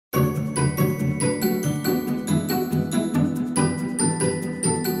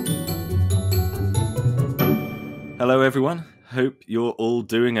Hello, everyone. Hope you're all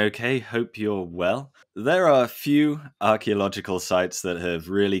doing okay. Hope you're well. There are a few archaeological sites that have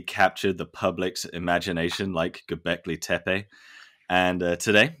really captured the public's imagination, like Gobekli Tepe. And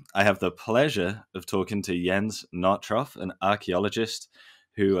today, I have the pleasure of talking to Jens Notroff, an archaeologist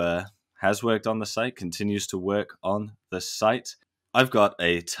who has worked on the site, continues to work on the site. I've got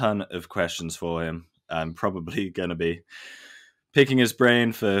a ton of questions for him. I'm probably going to be picking his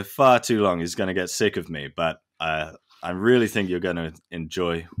brain for far too long. He's going to get sick of me, but I really think you're going to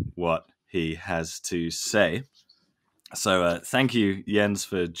enjoy what he has to say. So thank you, Jens,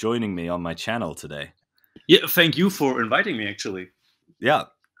 for joining me on my channel today. Yeah, thank you for inviting me, actually. Yeah,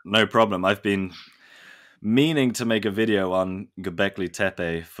 no problem. I've been meaning to make a video on Gobekli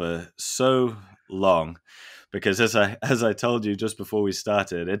Tepe for so long, because as I told you just before we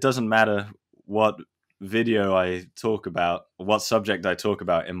started, it doesn't matter what video I talk about, what subject I talk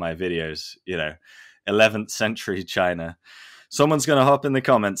about in my videos, 11th century China. Someone's going to hop in the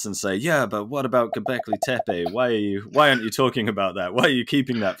comments and say, yeah, but what about Gobekli Tepe? Why aren't you talking about that? Why are you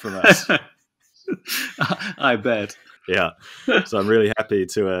keeping that from us? I bet. Yeah. So I'm really happy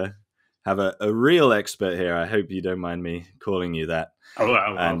to have a real expert here. I hope you don't mind me calling you that. Oh,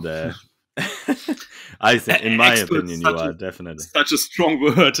 wow. And I think, in my opinion, you are definitely such a strong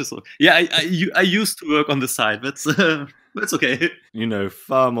word. Yeah, I used to work on the site. That's okay. You know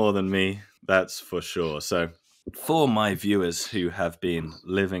far more than me, that's for sure. So for my viewers who have been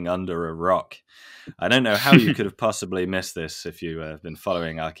living under a rock, I don't know how you could have possibly missed this if you have been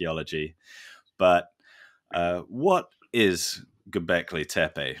following archaeology, but what is Gobekli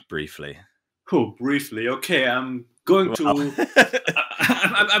Tepe, briefly? Oh, briefly. Okay, I'm going to...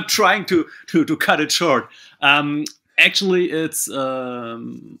 I'm trying to cut it short. Actually, it's a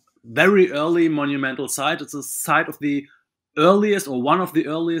very early monumental site. It's a site of the earliest, or one of the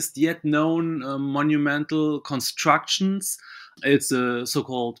earliest yet known monumental constructions. It's a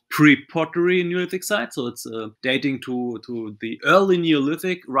so-called pre-pottery Neolithic site, so it's dating to the early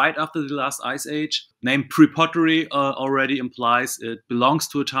Neolithic, right after the last ice age. Name pre-pottery already implies it belongs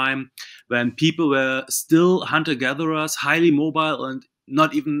to a time when people were still hunter-gatherers, highly mobile, and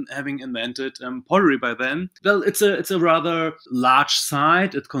not even having invented pottery by then. Well, it's a rather large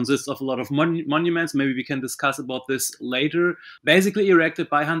site. It consists of a lot of monuments. Maybe we can discuss about this later. Basically erected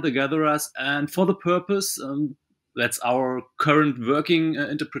by hunter-gatherers, and for the purpose, that's our current working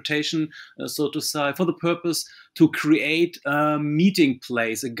interpretation, so to say, for the purpose to create a meeting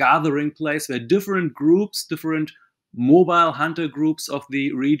place, a gathering place where different groups, different mobile hunter groups of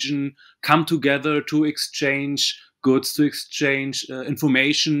the region come together to exchange goods, to exchange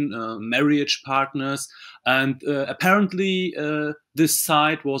information, marriage partners. And apparently this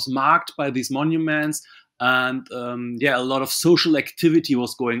site was marked by these monuments, and a lot of social activity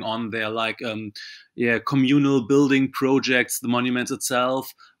was going on there, like communal building projects, the monuments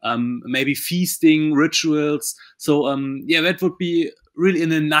itself, maybe feasting rituals. So that would be really,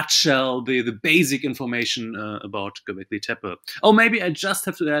 in a nutshell, the basic information about Gobekli Tepe. Oh, maybe I just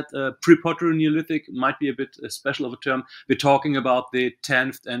have to add, pre-pottery Neolithic might be a bit special of a term. We're talking about the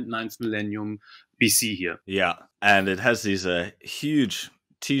 10th and 9th millennium BC here. Yeah, and it has these huge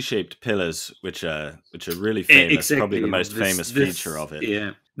T-shaped pillars, which are really famous. Exactly. Probably the most famous feature of it.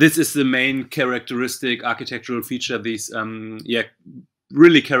 Yeah, this is the main characteristic architectural feature. These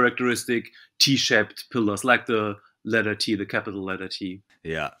really characteristic T-shaped pillars, like the letter T, the capital letter T.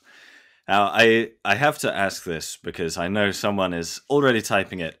 Yeah. Now, I have to ask this because I know someone is already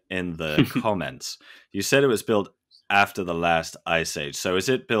typing it in the comments. You said it was built after the last ice age. So is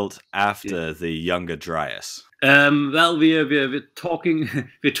it built after the Younger Dryas? Well, we're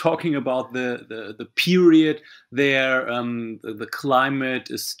talking about the period there. The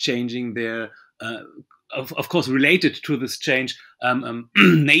climate is changing there. Of course, related to this change,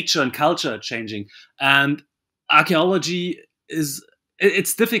 nature and culture are changing, and archaeology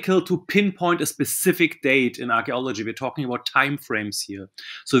it's difficult to pinpoint a specific date in archaeology. We're talking about time frames here.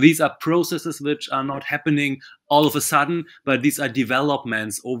 So these are processes which are not happening all of a sudden, but these are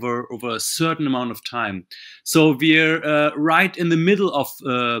developments over a certain amount of time. So we're right in the middle of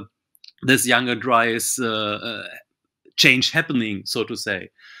this Younger Dryas change happening, so to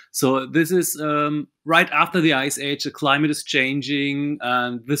say. So this is right after the ice age. The climate is changing,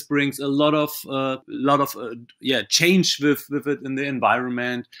 and this brings a lot of change with it in the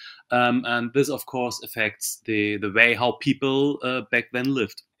environment, and this of course affects the way how people back then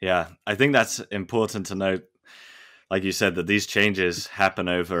lived. Yeah, I think that's important to note. Like you said, that these changes happen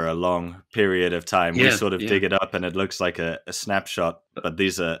over a long period of time. We sort of dig it up and it looks like a snapshot, but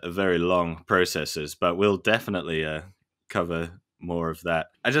these are very long processes. But we'll definitely cover more of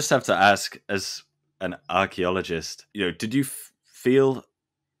that. I just have to ask, as an archaeologist, did you feel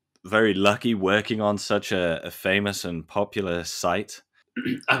very lucky working on such a famous and popular site?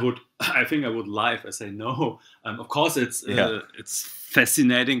 I think I would lie if I say no. Of course, Yeah. it's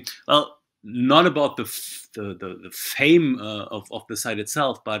fascinating. Well, not about the fame of the site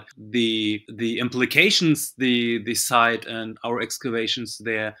itself, but the implications the site and our excavations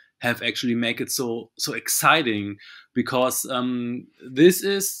there have actually make it so exciting, because this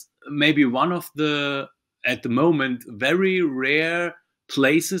is maybe one of the, at the moment, very rare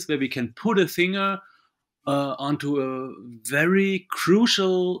places where we can put a finger onto a very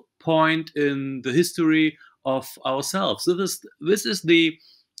crucial point in the history of ourselves. So this is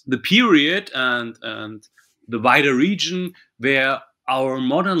the period and the wider region where our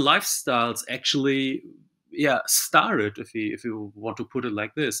modern lifestyles actually started, if we want to put it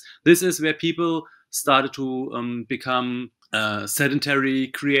like this. This is where people started to become sedentary,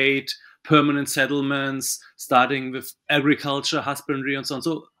 create permanent settlements, starting with agriculture, husbandry, and so on.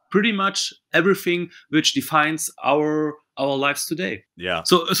 So pretty much everything which defines our lives today. Yeah.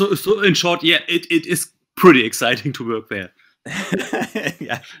 So in short, yeah, it is pretty exciting to work there.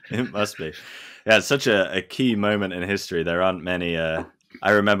 Yeah, it must be. Yeah, it's such a key moment in history. There aren't many.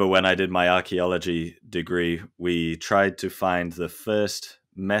 I remember when I did my archaeology degree, we tried to find the first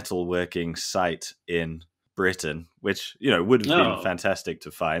metalworking site in Britain, which would have been fantastic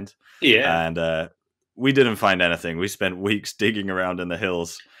to find. Yeah, and we didn't find anything. We spent weeks digging around in the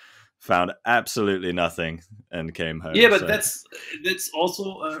hills, found absolutely nothing, and came home. Yeah, but that's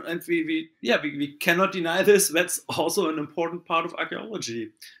also, and we cannot deny this. That's also an important part of archaeology.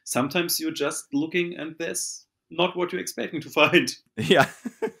 Sometimes you're just looking and there's not what you're expecting to find. Yeah,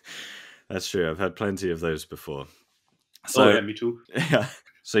 that's true. I've had plenty of those before. So, yeah, me too. Yeah.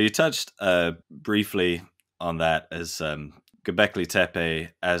 So you touched briefly on that as Gobekli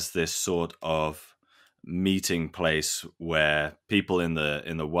Tepe as this sort of meeting place where people in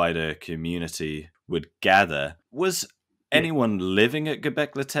the wider community would gather. Was anyone living at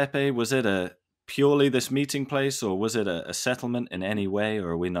Gobekli Tepe? Was it a purely this meeting place, or was it a settlement in any way, or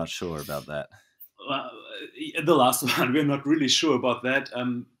are we not sure about that? The last one, we're not really sure about that,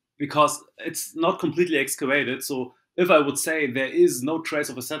 because it's not completely excavated. So if I would say there is no trace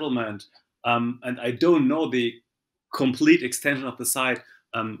of a settlement, and I don't know the complete extension of the site,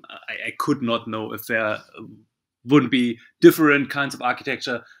 I could not know if there wouldn't be different kinds of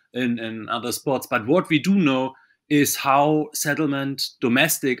architecture in other spots. But what we do know is how settlement,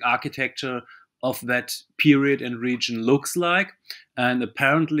 domestic architecture of that period and region looks like. And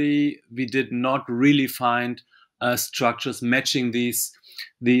apparently we did not really find structures matching these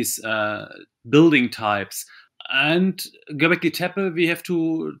building types. And Göbekli Tepe, we have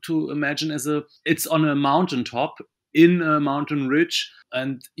to imagine it's on a mountaintop in a mountain ridge,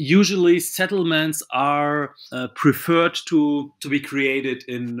 and usually settlements are preferred to be created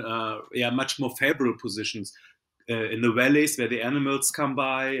in much more favorable positions. In the valleys where the animals come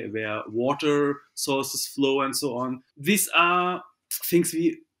by, where water sources flow, and so on. These are things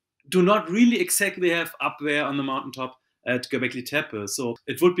we do not really exactly have up there on the mountaintop at Göbekli Tepe. So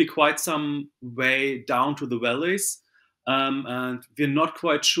it would be quite some way down to the valleys, and we're not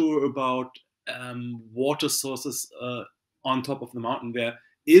quite sure about water sources on top of the mountain. There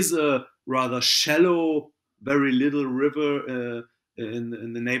is a rather shallow, very little river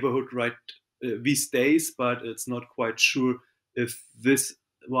in the neighborhood right these days, but it's not quite sure if this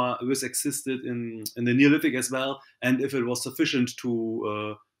existed in the Neolithic as well, and if it was sufficient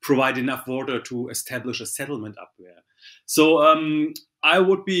to provide enough water to establish a settlement up there. So I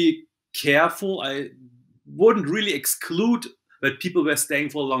would be careful. I wouldn't really exclude that people were staying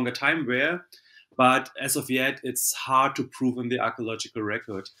for a longer time there, but as of yet, it's hard to prove in the archaeological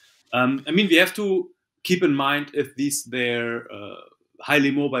record. I mean, we have to keep in mind if these were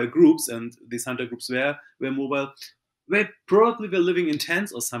highly mobile groups, and these hunter groups were mobile, they probably were living in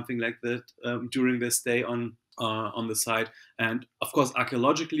tents or something like that during their stay on the site. And of course,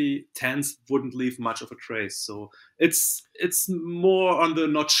 archaeologically, tents wouldn't leave much of a trace. So it's more on the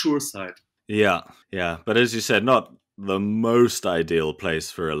not sure side. Yeah. But as you said, not the most ideal place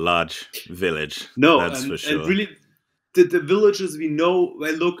for a large village. No, that's for sure. And really, the villages we know,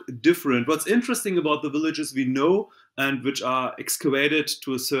 they look different. What's interesting about the villages we know and which are excavated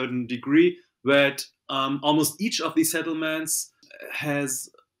to a certain degree, that almost each of these settlements has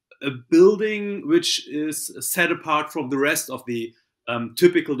a building which is set apart from the rest of the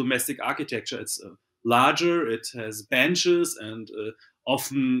typical domestic architecture. It's larger, it has benches and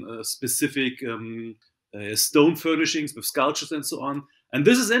often specific stone furnishings with sculptures and so on. And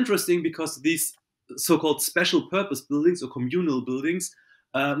this is interesting because these so-called special purpose buildings or communal buildings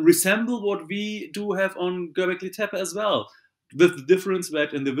resemble what we do have on Göbekli Tepe as well, with the difference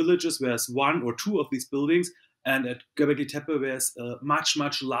that in the villages there's one or two of these buildings, and at Göbekli Tepe there's much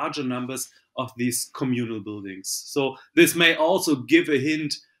larger numbers of these communal buildings. So this may also give a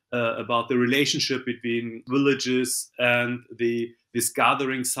hint about the relationship between villages and this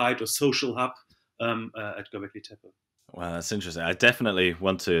gathering site or social hub at Göbekli Tepe. Wow, that's interesting. I definitely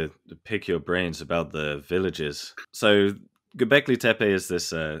want to pick your brains about the villages. So Göbekli Tepe is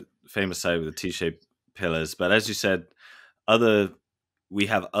this famous site with the T-shaped pillars, but as you said, we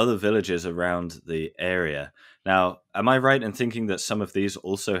have other villages around the area. Now, am I right in thinking that some of these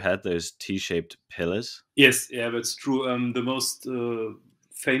also had those T-shaped pillars? Yes, yeah, that's true. The most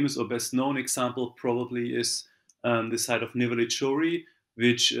famous or best known example probably is the site of Nivalichori,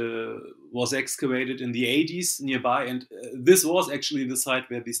 which was excavated in the 80s nearby. And this was actually the site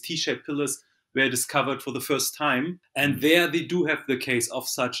where these T-shaped pillars were discovered for the first time. And there they do have the case of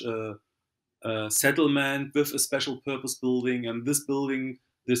such a settlement with a special purpose building. And this building,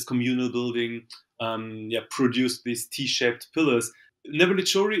 this communal building, produced these T-shaped pillars.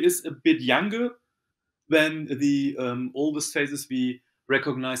 Nivalichori is a bit younger than the oldest phases we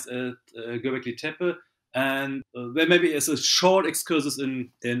recognize at Göbekli Tepe. And there maybe as a short excursus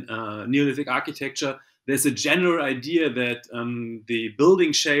in Neolithic architecture, there's a general idea that the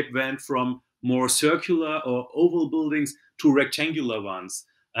building shape went from more circular or oval buildings to rectangular ones.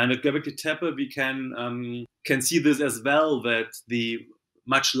 And at Göbekli Tepe, we can see this as well, that the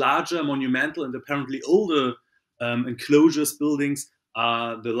much larger, monumental, and apparently older enclosures buildings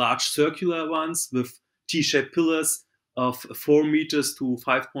are the large circular ones with T-shaped pillars of 4 meters to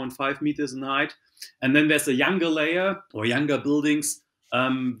 5.5 meters in height. And then there's a younger layer or younger buildings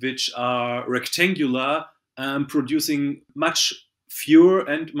which are rectangular, producing much fewer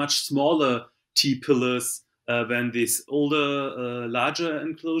and much smaller T-pillars than these older, larger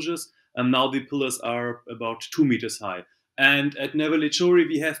enclosures. Now the pillars are about 2 meters high. And at Nivalichori,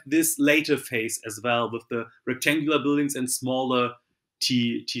 we have this later phase as well, with the rectangular buildings and smaller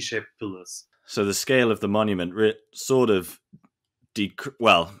T-shaped pillars. So the scale of the monument sort of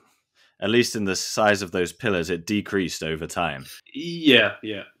at least in the size of those pillars, it decreased over time. Yeah.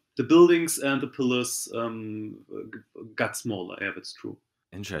 The buildings and the pillars got smaller. Yeah, that's true.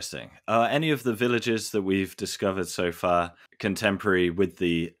 Interesting. Are any of the villages that we've discovered so far contemporary with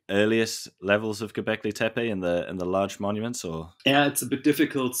the earliest levels of Göbekli Tepe and the large monuments, or? Yeah, it's a bit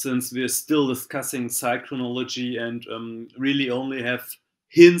difficult since we're still discussing site chronology and really only have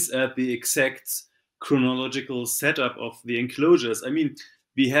hints at the exact chronological setup of the enclosures. I mean,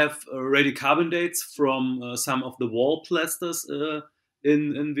 we have radiocarbon dates from some of the wall plasters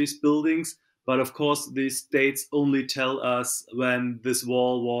in these buildings. But of course, these dates only tell us when this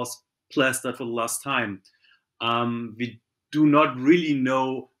wall was plastered for the last time. We do not really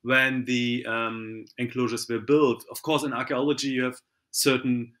know when the enclosures were built. Of course, in archaeology, you have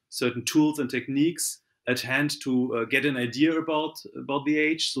certain tools and techniques at hand to get an idea about the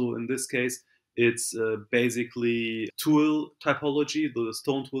age. So in this case, it's basically tool typology. The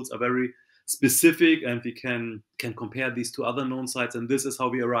stone tools are very specific, and we can compare these to other known sites. And this is how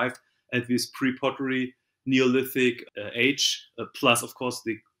we arrived at this pre-pottery Neolithic age, plus, of course,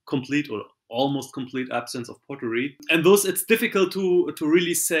 the complete or almost complete absence of pottery. And thus, it's difficult to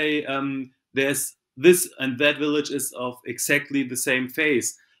really say there's this and that village is of exactly the same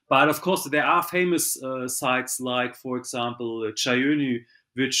phase. But of course, there are famous sites like, for example, Chayönu,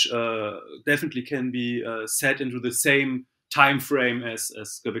 which definitely can be set into the same time frame as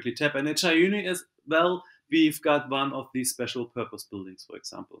Göbekli Tepe. And at Chayönu as well, we've got one of these special purpose buildings, for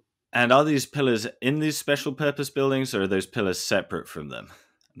example. And are these pillars in these special purpose buildings, or are those pillars separate from them?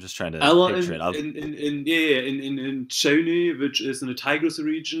 I'm just trying to picture it. In Chayönu, which is in the Tigris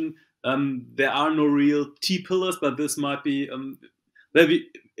region, there are no real T-pillars, but this might be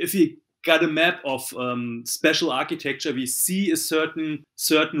if we got a map of special architecture, we see a certain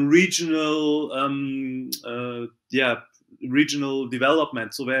regional regional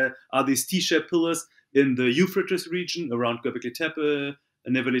development. So there are these T-shaped pillars in the Euphrates region around Göbekli Tepe,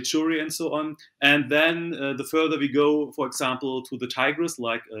 Nivalichori, and so on. And then the further we go, for example, to the Tigris,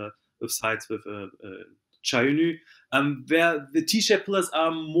 like with sites with Chayönu, where the T-shaped pillars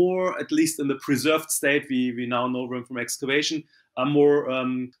are more, at least in the preserved state, we now know them from excavation, are more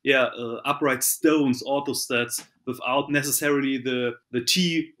upright stones, orthostats, without necessarily the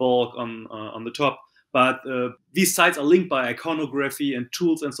T-bulk on the top. But these sites are linked by iconography and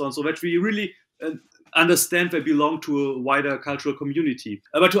tools and so on, so that we really understand they belong to a wider cultural community.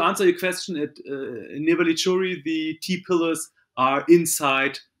 But to answer your question, in Nivalichori, the T-pillars are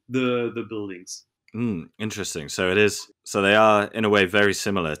inside the buildings. Interesting. So it is. So they are, in a way, very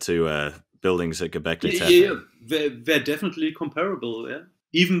similar to buildings at Gobekli Yeah, Tepe. yeah, they're definitely comparable. Yeah,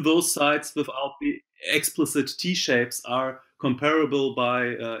 even those sites without the explicit T shapes are comparable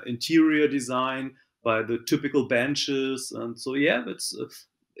by interior design, by the typical benches, and so yeah,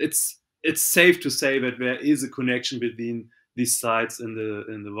 it's safe to say that there is a connection between these sites in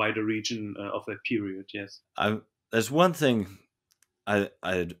the wider region of that period. Yes. There's one thing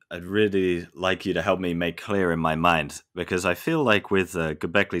I'd really like you to help me make clear in my mind, because I feel like with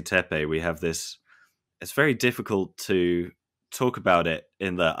Göbekli Tepe we have this. It's very difficult to talk about it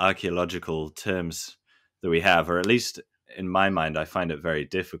in the archaeological terms that we have, or at least in my mind, I find it very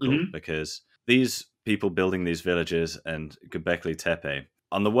difficult Mm-hmm. because these people building these villages and Göbekli Tepe.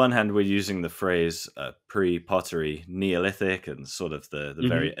 On the one hand, we're using the phrase pre-pottery Neolithic and sort of the Mm-hmm.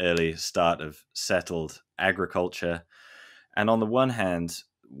 very early start of settled agriculture. And on the one hand,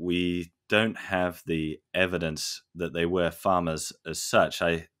 we don't have the evidence that they were farmers as such.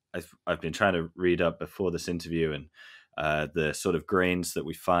 I've been trying to read up before this interview, and the sort of grains that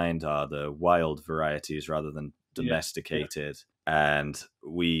we find are the wild varieties rather than Yeah. Yeah. domesticated. And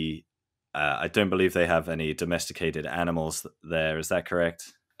I don't believe they have any domesticated animals there. Is that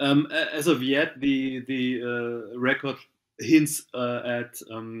correct? As of yet, the record hints at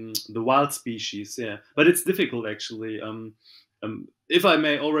the wild species. Yeah, but it's difficult actually. If I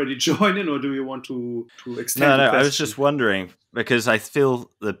may already join in, or do you want to extend No, the no, I was question? just wondering because I feel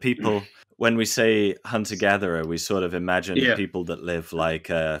that people, when we say hunter gatherer, we sort of imagine Yeah. people that live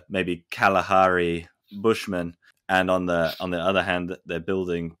like maybe Kalahari Bushmen, and on the other hand, they're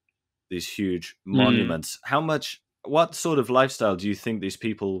building these huge Mm. monuments. What sort of lifestyle do you think these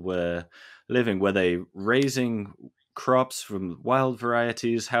people were living? Were they raising crops from wild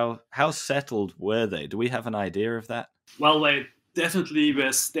varieties? How settled were they? Do we have an idea of that? Well, they definitely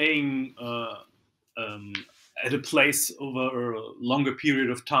were staying um, at a place over a longer period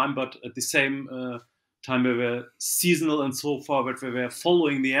of time, but at the same time, they were seasonal and so far, but they were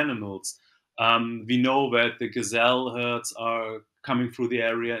following the animals. We know that the gazelle herds are coming through the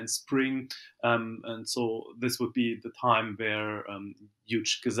area in spring, and so this would be the time where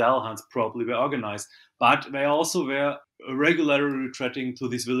huge gazelle hunts probably were organized. But they also were regularly retreating to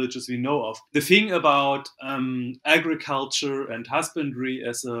these villages we know of. The thing about agriculture and husbandry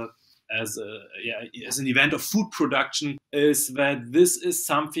as an event of food production is that this is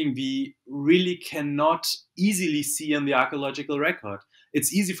something we really cannot easily see in the archaeological record.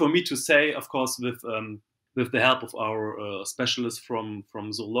 It's easy for me to say, of course, with the help of our specialists from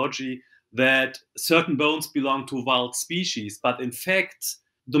zoology, that certain bones belong to wild species, but in fact,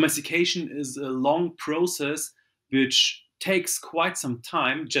 domestication is a long process which takes quite some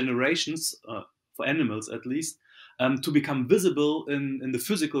time, generations for animals at least, to become visible in the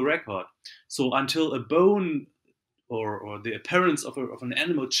physical record. So until a bone or the appearance of an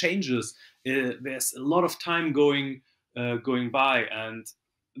animal changes, there's a lot of time going by, and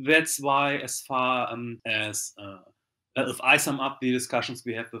that's why, as far as if I sum up the discussions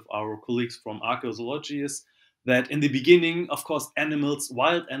we have with our colleagues from archaeology, is that in the beginning, of course,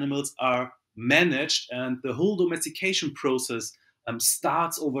 wild animals are managed, and the whole domestication process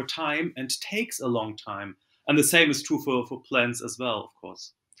starts over time and takes a long time. And the same is true for plants as well, of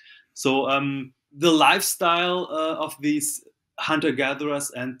course. So the lifestyle of these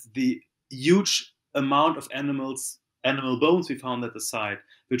hunter-gatherers and the huge amount of animal bones we found at the site,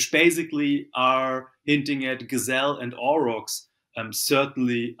 which basically are hinting at gazelle and aurochs,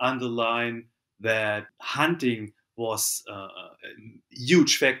 certainly underline that hunting was a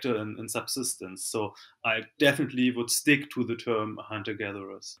huge factor in subsistence. So I definitely would stick to the term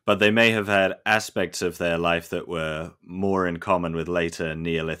hunter-gatherers. But they may have had aspects of their life that were more in common with later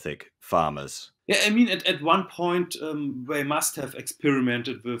Neolithic farmers. Yeah, I mean, at one point, they must have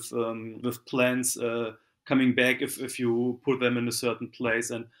experimented with plants coming back if you put them in a certain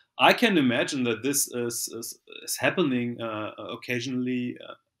place, and I can imagine that this is happening occasionally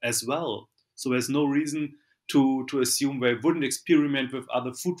as well. So there's no reason to assume they wouldn't experiment with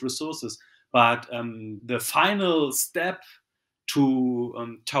other food resources. But the final step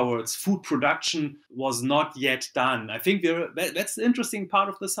towards food production was not yet done. I think that's the interesting part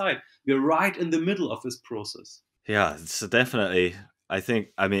of the site. We're right in the middle of this process. Yeah, it's definitely. I think.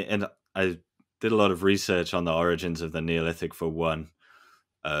 I mean, and I did a lot of research on the origins of the Neolithic for one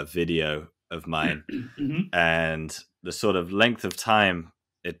video of mine, Mhm. and the sort of length of time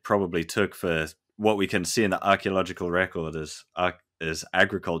it probably took for what we can see in the archaeological record as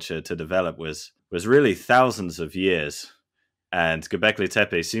agriculture to develop was really thousands of years. And Göbekli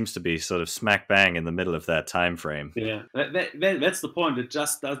Tepe seems to be sort of smack bang in the middle of that time frame. Yeah, that's the point. It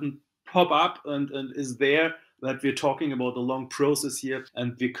just doesn't pop up and is there, that we're talking about a long process here,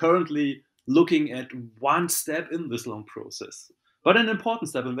 and we're currently looking at one step in this long process, but an important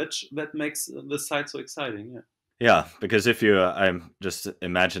step, and that makes the site so exciting. Yeah. Yeah, because if you are, I'm just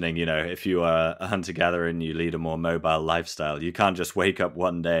imagining, if you are a hunter-gatherer and you lead a more mobile lifestyle, you can't just wake up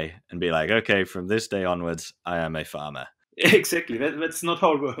one day and be like, okay, from this day onwards, I am a farmer. Exactly. That's not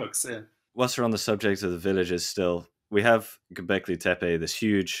how it works. Yeah. Whilst we're on the subject of the villages still, we have Gobekli Tepe, this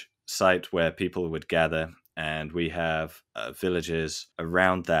huge site where people would gather, and we have villages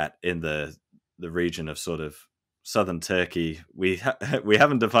around that in the region of sort of southern Turkey. We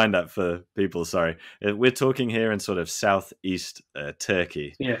haven't defined that for people. Sorry, we're talking here in sort of southeast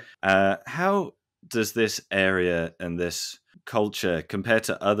Turkey. Yeah. How does this area and this culture compare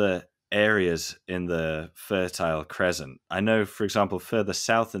to other areas in the Fertile Crescent? I know, for example, further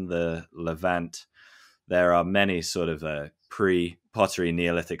south in the Levant, there are many sort of pre-pottery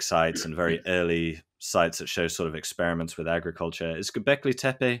Neolithic sites and very early sites that show sort of experiments with agriculture. Is Gobekli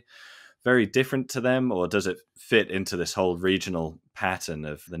Tepe very different to them, or does it fit into this whole regional pattern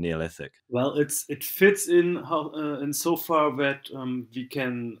of the Neolithic? Well, it fits in so far that we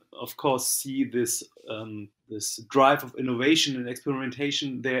can, of course, see this this drive of innovation and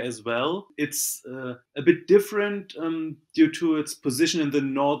experimentation there as well. It's a bit different due to its position in the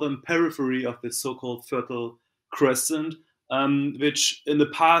northern periphery of the so-called Fertile Crescent, which in the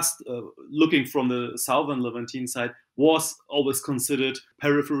past, looking from the southern Levantine side, was always considered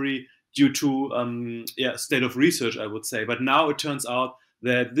periphery due to state of research, I would say. But now it turns out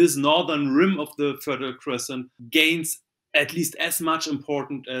that this northern rim of the Fertile Crescent gains at least as much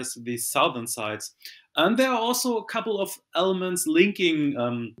importance as the southern sides. And there are also a couple of elements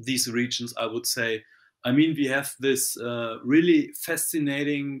linking these regions, I would say. I mean, we have this really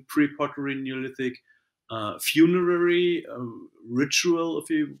fascinating pre-pottery Neolithic funerary ritual, if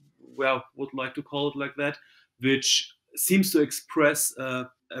you would like to call it like that, which seems to express a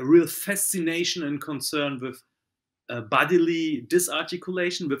real fascination and concern with bodily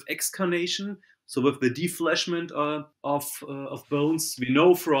disarticulation, with excarnation, so with the defleshment of bones. We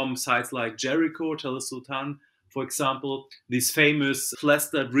know from sites like Jericho, Tel Sultan, for example, these famous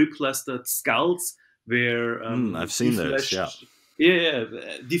replastered skulls where I've seen those, yeah. Yeah,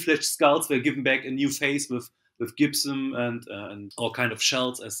 defleshed skulls were given back a new face with gypsum and all kind of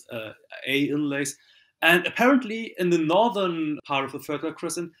shells as inlays. And apparently, in the northern part of the Fertile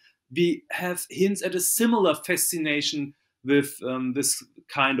Crescent, we have hints at a similar fascination with this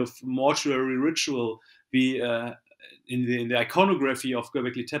kind of mortuary ritual. We in the iconography of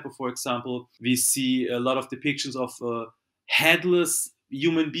Göbekli Tepe, for example, we see a lot of depictions of headless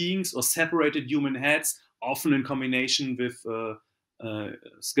human beings or separated human heads, often in combination with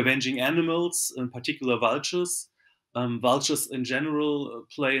scavenging animals, in particular vultures. Vultures in general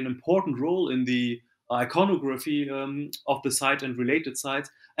play an important role in the iconography of the site and related sites.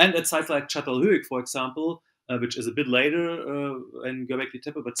 And at sites like Çatalhöyük, for example, which is a bit later in Göbekli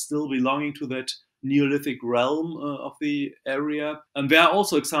Tepe, but still belonging to that Neolithic realm of the area. And there are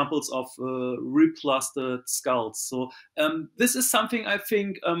also examples of replastered skulls. So this is something, I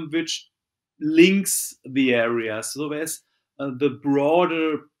think, which links the area. So there's the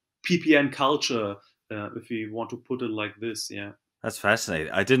broader PPN culture, if you want to put it like this, yeah. That's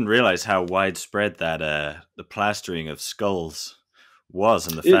fascinating. I didn't realize how widespread that the plastering of skulls was,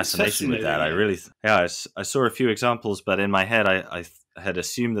 and the fascination with that. Yeah. I saw a few examples, but in my head, I had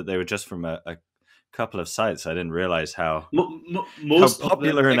assumed that they were just from a couple of sites. I didn't realize how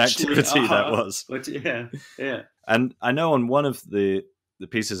popular an activity that was. But yeah. And I know on one of the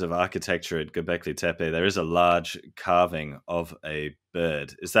pieces of architecture at Göbekli Tepe, there is a large carving of a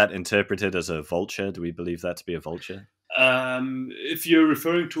bird. Is that interpreted as a vulture? Do we believe that to be a vulture? If you're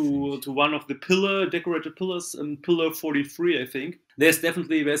referring to one of the decorated pillars, pillar 43, I think, there's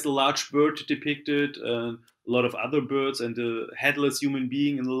a large bird depicted, a lot of other birds, and a headless human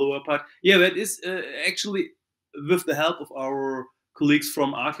being in the lower part. Yeah, that is actually, with the help of our colleagues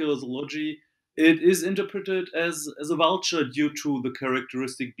from archaeology, it is interpreted as a vulture due to the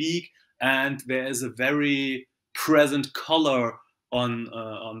characteristic beak, and there is a very present color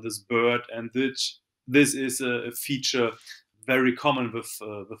on this bird, and this is a feature very common with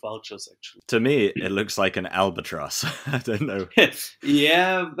vultures, actually. To me, it looks like an albatross. I don't know.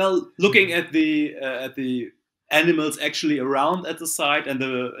 Yeah, well, looking at the animals actually around at the site, and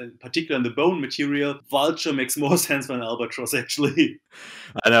in particular in the bone material, vulture makes more sense than albatross, actually.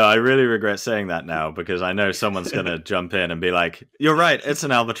 I know, I really regret saying that now, because I know someone's going to jump in and be like, you're right, it's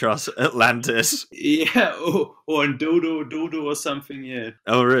an albatross, Atlantis. Yeah, or a dodo or something, yeah.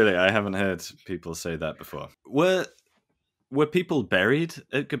 Oh, really? I haven't heard people say that before. Were people buried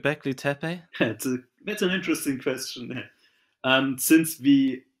at Gobekli Tepe? That's an interesting question. Since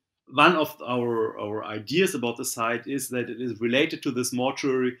one of our ideas about the site is that it is related to this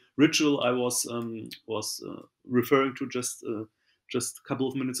mortuary ritual I was referring to just a couple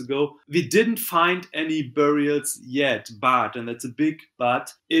of minutes ago. We didn't find any burials yet, but, and that's a big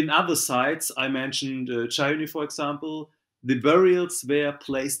but, in other sites, I mentioned Chayuni, for example, the burials were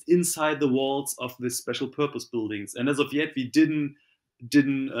placed inside the walls of the special purpose buildings. And as of yet, we didn't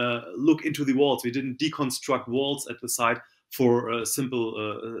look into the walls. We didn't deconstruct walls at the site for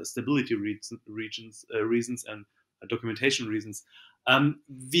simple stability reasons and documentation reasons.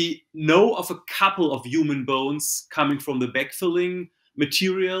 We know of a couple of human bones coming from the backfilling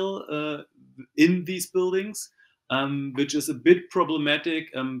material in these buildings, which is a bit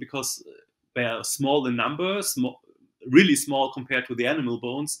problematic because they are small in number, really small compared to the animal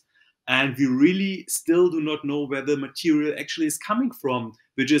bones. And we really still do not know where the material actually is coming from,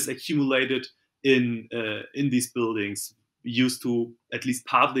 which is accumulated in these buildings, used to at least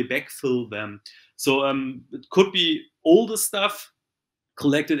partly backfill them. So it could be older stuff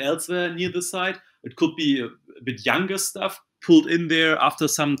collected elsewhere near the site. It could be a bit younger stuff pulled in there after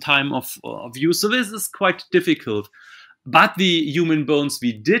some time of use. So this is quite difficult. But the human bones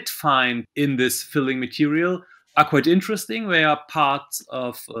we did find in this filling material are quite interesting. They are parts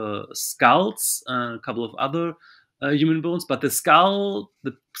of skulls, a couple of other human bones, but the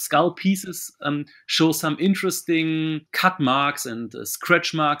skull pieces show some interesting cut marks and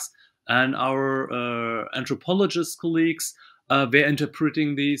scratch marks. And our anthropologist colleagues were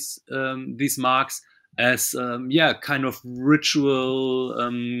interpreting these marks as kind of ritual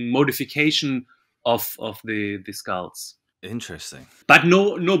modification of the skulls. Interesting. But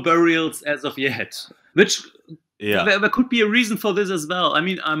no burials as of yet. Which there could be a reason for this as well. I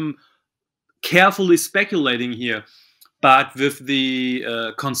mean, I'm carefully speculating here, but with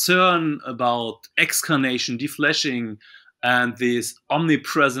the concern about excarnation, defleshing, and this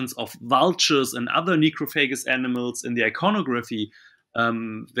omnipresence of vultures and other necrophagous animals in the iconography,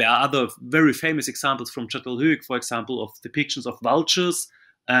 there are other very famous examples from Çatalhöyük, for example, of depictions of vultures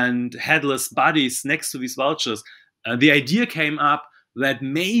and headless bodies next to these vultures. The idea came up that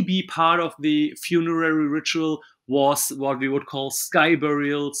maybe part of the funerary ritual was what we would call sky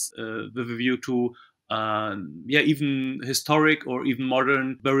burials, with a view to even historic or even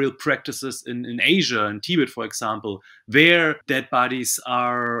modern burial practices in Asia and Tibet, for example, where dead bodies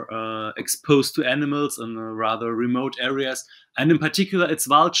are exposed to animals in rather remote areas. And in particular, it's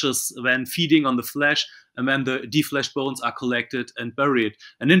vultures when feeding on the flesh and when the defleshed bones are collected and buried.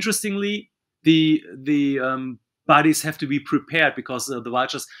 And interestingly, the bodies have to be prepared because the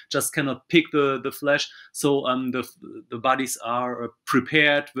vultures just cannot pick the flesh. So the bodies are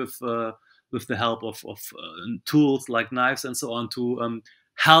prepared with the help of tools like knives and so on to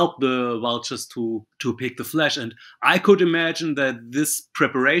help the vultures to pick the flesh. And I could imagine that this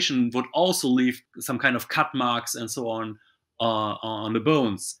preparation would also leave some kind of cut marks and so on the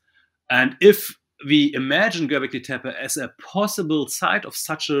bones. And if we imagine Göbekli Tepe as a possible site of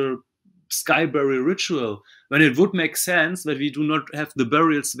such a sky burial ritual, then it would make sense that we do not have the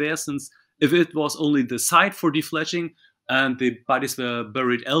burials there, since if it was only the site for defleshing and the bodies were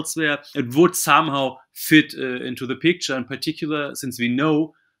buried elsewhere, it would somehow fit into the picture, in particular since we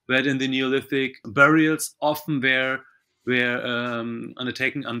know that in the Neolithic, burials often were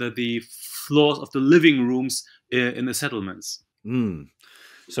undertaken under the floors of the living rooms in the settlements.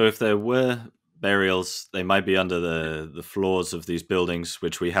 So if there were burials, they might be under the floors of these buildings,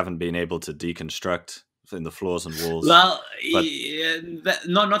 which we haven't been able to deconstruct in the floors and walls. Well,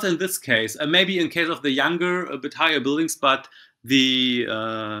 not in this case. Maybe in case of the younger, a bit higher buildings, but the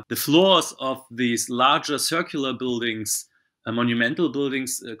floors of these larger circular buildings, monumental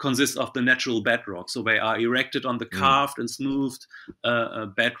buildings, consist of the natural bedrock. So they are erected on the carved and smoothed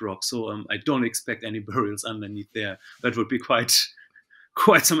bedrock. So I don't expect any burials underneath there. That would be quite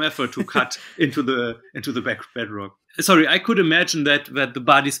some effort to cut into the bedrock. Sorry, I could imagine that the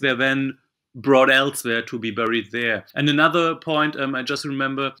bodies were then brought elsewhere to be buried there. And another point, I just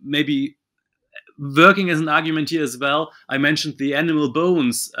remember, maybe working as an argument here as well, I mentioned the animal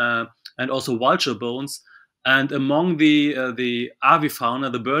bones and also vulture bones. And among the avifauna,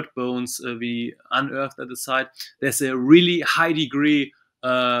 the bird bones we unearthed at the site, there's a really high degree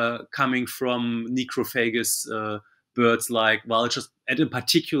coming from necrophagous birds like vultures, and in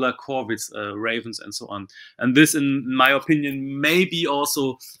particular corvids, ravens, and so on. And this, in my opinion, may be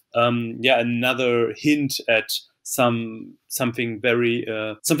also another hint at something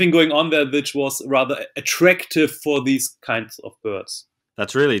going on there, which was rather attractive for these kinds of birds.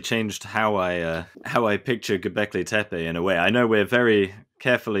 That's really changed how I picture Göbekli Tepe in a way. I know we're very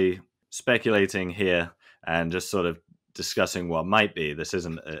carefully speculating here and just sort of discussing what might be. This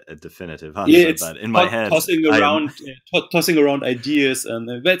isn't a definitive answer, It's but in my head, tossing around ideas,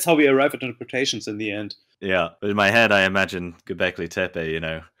 and that's how we arrive at interpretations in the end. Yeah, but in my head, I imagine Göbekli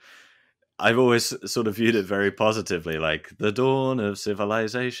Tepe. I've always sort of viewed it very positively, like the dawn of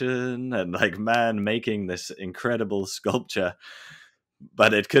civilization and like man making this incredible sculpture.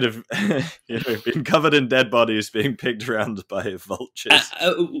 But it could have been covered in dead bodies being picked around by vultures.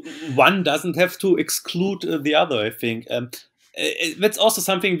 One doesn't have to exclude the other, I think. That's also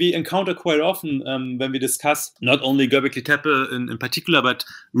something we encounter quite often when we discuss not only Göbekli Tepe in particular, but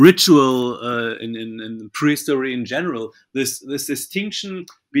ritual in prehistory in general. This distinction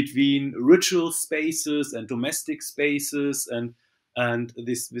between ritual spaces and domestic spaces, and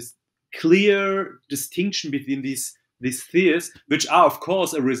this clear distinction between these spheres, which are of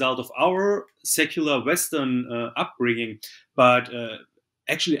course a result of our secular Western upbringing, but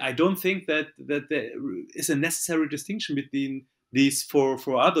actually I don't think that there is a necessary distinction between these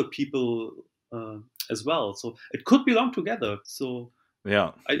for other people as well. So it could belong together. So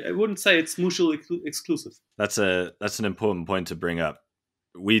yeah, I wouldn't say it's mutually exclusive. That's an important point to bring up.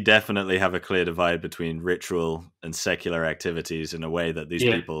 We definitely have a clear divide between ritual and secular activities in a way that these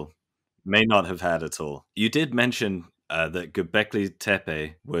people may not have had at all. You did mention that Göbekli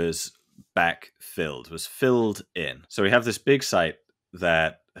Tepe was filled in. So we have this big site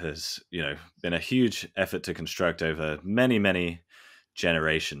that has, been a huge effort to construct over many, many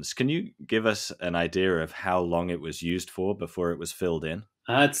generations. Can you give us an idea of how long it was used for before it was filled in?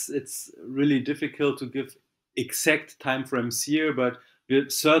 It's really difficult to give exact time frames here, but we're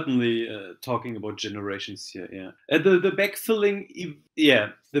certainly talking about generations here. Yeah, the backfilling.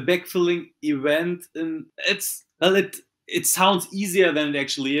 The backfilling event. It sounds easier than it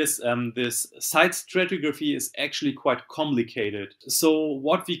actually is. This site stratigraphy is actually quite complicated. So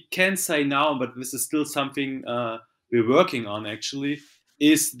what we can say now, but this is still something we're working on actually,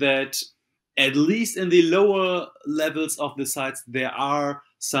 is that at least in the lower levels of the sites, there are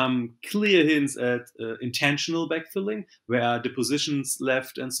some clear hints at intentional backfilling, where depositions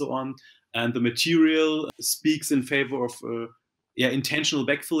left and so on, and the material speaks in favor of intentional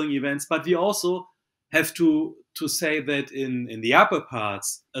backfilling events. But we also have to say that in the upper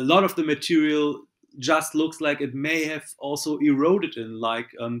parts, a lot of the material just looks like it may have also eroded in, like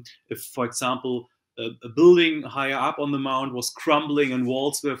if, for example, a building higher up on the mound was crumbling and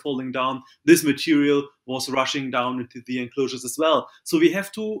walls were falling down, this material was rushing down into the enclosures as well. So we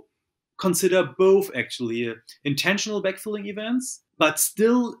have to consider both actually intentional backfilling events, but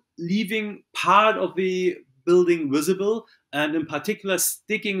still leaving part of the building visible, and in particular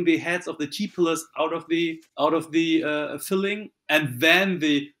sticking the heads of the T-pillars out of the filling, and then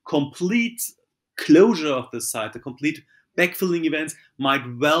the complete closure of the site, the complete backfilling events might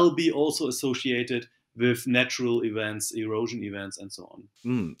well be also associated with natural events, erosion events, and so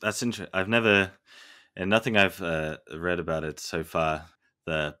on. That's interesting. Nothing I've read about it so far,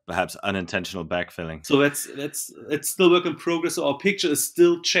 the perhaps unintentional backfilling. So it's still work in progress. So our picture is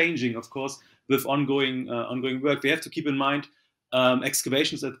still changing, of course, with ongoing work. We have to keep in mind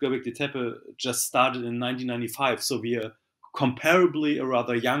excavations at Göbekli Tepe just started in 1995, so we are comparably a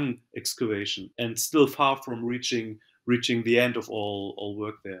rather young excavation and still far from reaching the end of all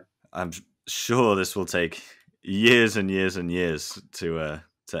work there. I'm sure this will take years and years and years to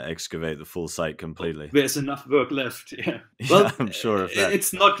excavate the full site completely. There's enough work left. Yeah. Well, I'm sure of that.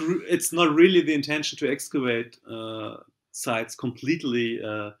 It's not really the intention to excavate sites completely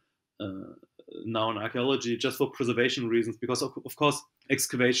now in archaeology, just for preservation reasons, because of course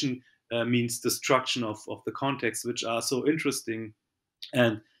excavation means destruction of the contexts, which are so interesting,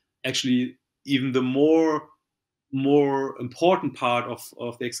 and actually even the more important part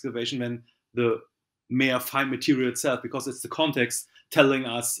of the excavation than the mere fine material itself, because it's the context telling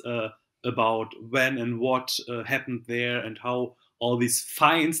us about when and what happened there and how all these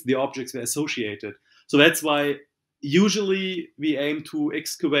finds, the objects, were associated. So that's why usually we aim to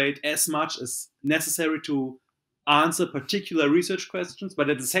excavate as much as necessary to answer particular research questions, but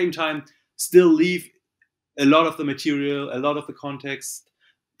at the same time still leave a lot of the material, a lot of the context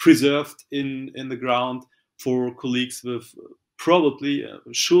preserved in the ground for colleagues with probably,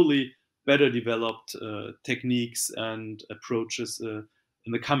 surely better developed techniques and approaches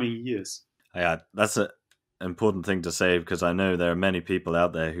in the coming years. Yeah, that's an important thing to say, because I know there are many people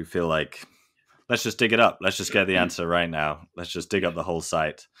out there who feel like, let's just dig it up. Let's just get the answer right now. Let's just dig up the whole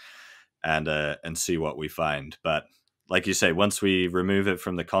site and see what we find. But like you say, once we remove it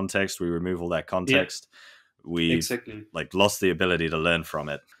from the context, we remove all that context, we've exactly like lost the ability to learn from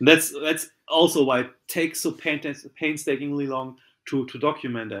it. That's also why it takes so painstakingly long to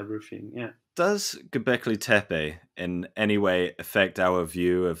document everything. Yeah. Does Göbekli Tepe in any way affect our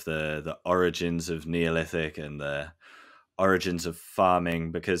view of the origins of Neolithic and the origins of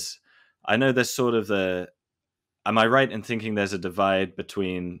farming? Because I know there's sort of am I right in thinking there's a divide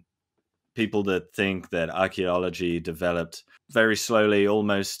between people that think that archaeology developed very slowly,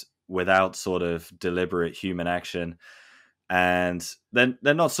 almost without sort of deliberate human action, and then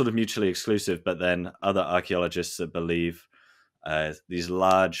they're not sort of mutually exclusive, but then other archaeologists that believe these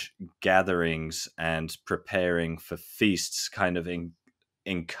large gatherings and preparing for feasts kind of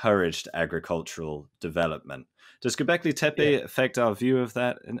encouraged agricultural development. Does Göbekli Tepe affect our view of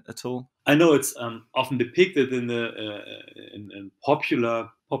that at all? I know it's often depicted in the in popular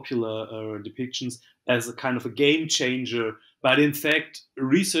depictions as a kind of a game changer, but in fact,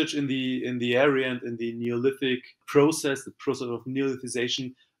 research in the area and in the Neolithic process, the process of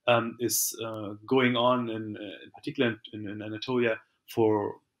Neolithization, is going on in particular in Anatolia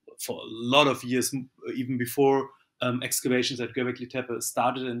for a lot of years, even before excavations at Göbekli Tepe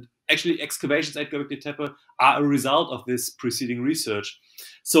started. And actually, excavations at Göbekli Tepe are a result of this preceding research.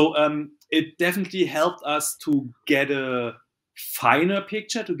 So it definitely helped us to get a finer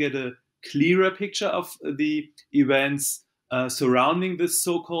picture, to get a clearer picture of the events surrounding this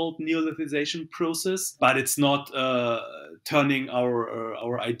so-called Neolithization process. But it's not turning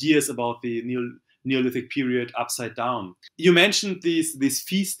our ideas about the Neolithic period upside down. You mentioned these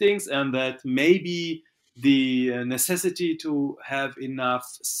feastings, and that maybe the necessity to have enough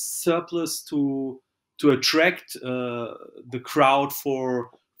surplus to attract the crowd for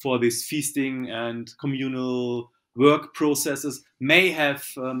this feasting and communal work processes may have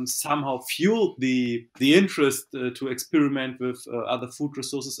somehow fueled the interest to experiment with other food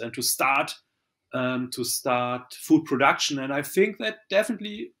resources and to start food production. And I think that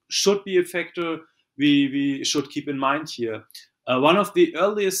definitely should be a factor we should keep in mind here. One of the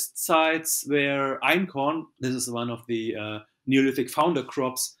earliest sites where einkorn, this is one of the Neolithic founder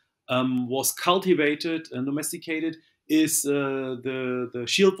crops, was cultivated and domesticated, is the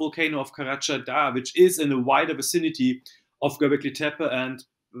shield volcano of Karachadar, which is in a wider vicinity of Göbekli Tepe, and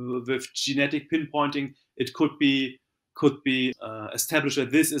with genetic pinpointing, it could be established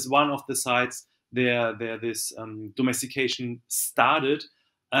that this is one of the sites there this domestication started.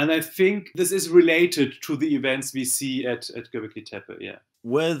 And I think this is related to the events we see at Göbekli Tepe. Yeah.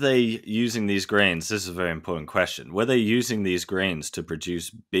 Were they using these grains? This is a very important question. Were they using these grains to produce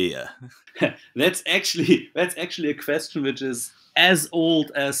beer? That's actually a question which is as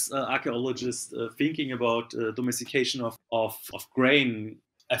old as archaeologists thinking about domestication of grain.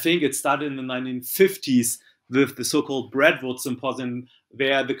 I think it started in the 1950s with the so-called Breadwood Symposium,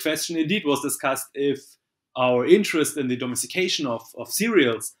 where the question indeed was discussed if our interest in the domestication of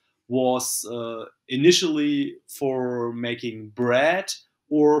cereals was initially for making bread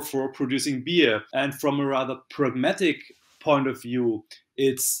or for producing beer. And from a rather pragmatic point of view,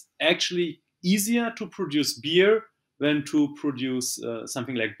 it's actually easier to produce beer than to produce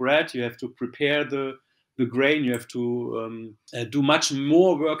something like bread. You have to prepare the grain, you have to do much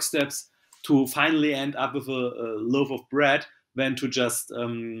more work steps to finally end up with a loaf of bread than to just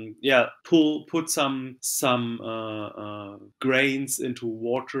put some grains into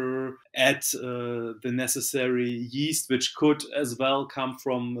water, add the necessary yeast, which could as well come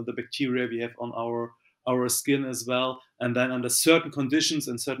from the bacteria we have on our skin as well, and then under certain conditions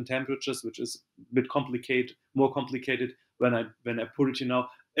and certain temperatures, which is a bit more complicated when I put it,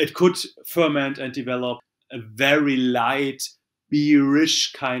 it could ferment and develop a very light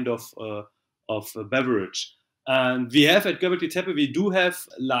beerish kind of beverage. And we have at Göbekli Tepe, we do have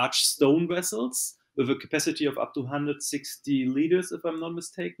large stone vessels with a capacity of up to 160 liters, if I'm not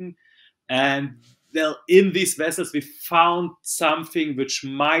mistaken. And in these vessels, we found something which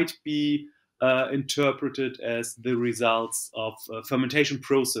might be interpreted as the results of fermentation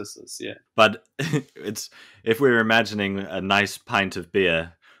processes. Yeah. But if we're imagining a nice pint of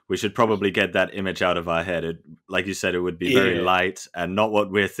beer, we should probably get that image out of our head. Like you said, it would be very light and not what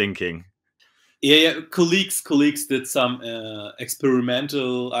we're thinking. Yeah. Colleagues did some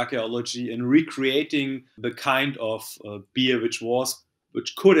experimental archaeology in recreating the kind of beer which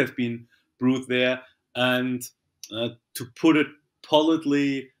could have been brewed there. And to put it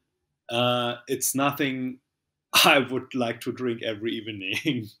politely, it's nothing I would like to drink every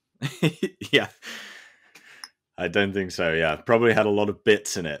evening. Yeah. I don't think so. Yeah, probably had a lot of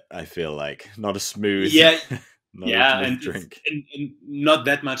bits in it. I feel like not a smooth, and drink, and not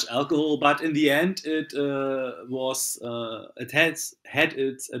that much alcohol. But in the end, it had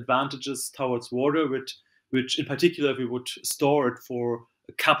its advantages towards water, which in particular, if we would store it for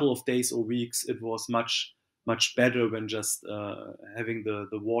a couple of days or weeks, it was much better than just having the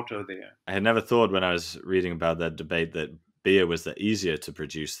water there. I had never thought when I was reading about that debate that beer was the easier to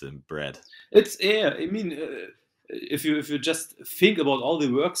produce than bread. It's I mean, if you just think about all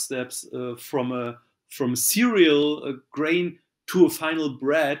the work steps from cereal grain to a final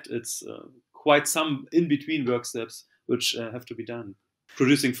bread, it's quite some in between work steps which have to be done,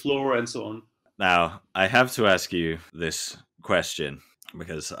 producing flour and so on. Now, I have to ask you this question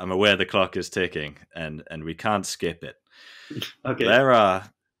because I'm aware the clock is ticking and we can't skip it. Okay. There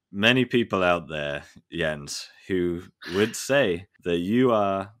are many people out there, Jens, who would say that you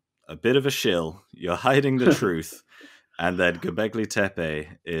are a bit of a shill, you're hiding the truth, and that Gobekli Tepe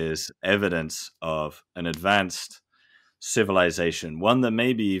is evidence of an advanced civilization, one that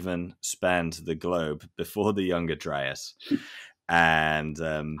maybe even spanned the globe before the Younger Dryas, and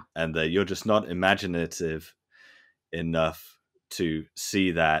that you're just not imaginative enough to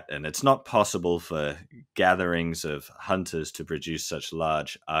see that, and it's not possible for gatherings of hunters to produce such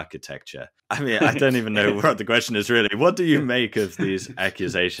large architecture. I mean, I don't even know what the question is really. What do you make of these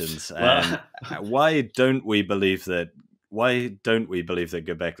accusations, and why don't we believe that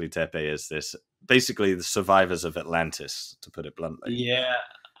Gobekli Tepe is this, basically the survivors of Atlantis, to put it bluntly? Yeah,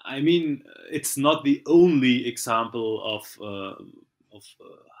 I mean, it's not the only example of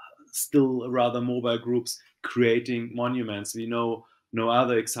still rather mobile groups creating monuments. We know no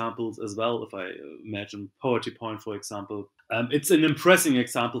other examples as well. If I imagine Poverty Point, for example, it's an impressive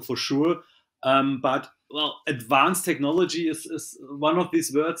example for sure. But well, advanced technology is one of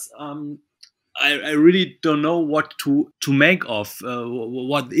these words. I really don't know what to make of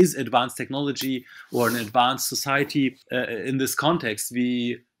what is advanced technology or an advanced society in this context.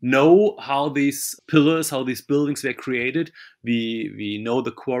 We know how these pillars, how these buildings were created. We know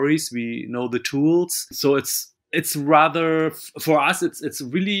the quarries, we know the tools. So it's rather, for us, it's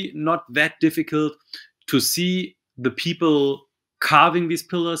really not that difficult to see the people carving these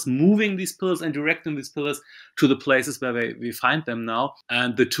pillars, moving these pillars, and directing these pillars to the places where we find them now.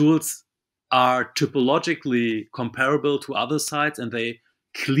 And the tools are typologically comparable to other sites, and they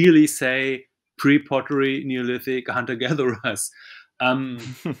clearly say pre-pottery, Neolithic, hunter-gatherers. To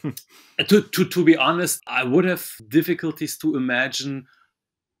be honest, I would have difficulties to imagine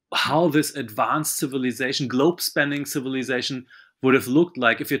how this advanced civilization, globe-spanning civilization, would have looked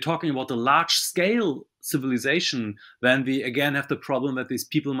like. If you're talking about a large-scale civilization, then we again have the problem that these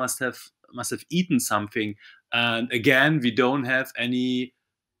people must have eaten something, and again we don't have any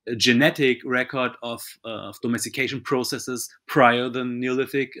genetic record of domestication processes prior to the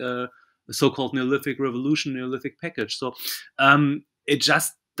Neolithic, so-called Neolithic revolution, Neolithic package. So it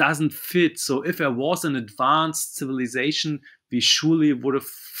just doesn't fit. So if there was an advanced civilization, we surely would have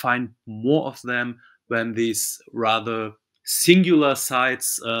find more of them than these rather singular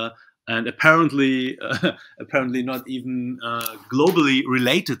sites, and apparently not even globally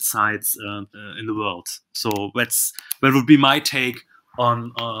related sites in the world. So that would be my take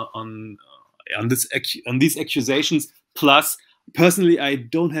on these accusations. Plus, personally, I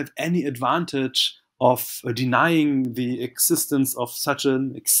don't have any advantage of denying the existence of such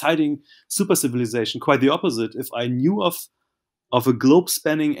an exciting super civilization. Quite the opposite. If I knew of a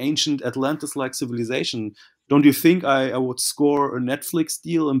globe-spanning ancient Atlantis-like civilization, don't you think I would score a Netflix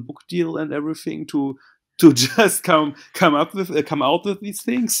deal and book deal and everything to just come out with these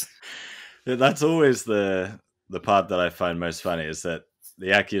things? That's always the part that I find most funny, is that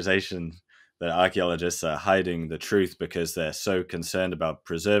the accusation that archaeologists are hiding the truth because they're so concerned about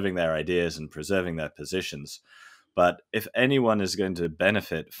preserving their ideas and preserving their positions. But if anyone is going to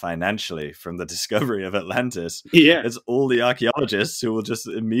benefit financially from the discovery of Atlantis, it's all the archaeologists who will just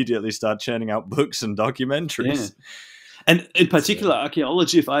immediately start churning out books and documentaries. Yeah. And in particular,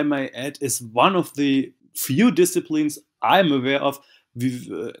 archaeology, if I may add, is one of the few disciplines I'm aware of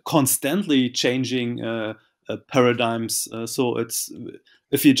with constantly changing paradigms. So it's,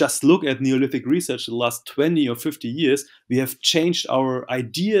 if you just look at Neolithic research the last 20 or 50 years, we have changed our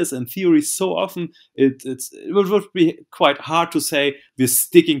ideas and theories so often, it would be quite hard to say we're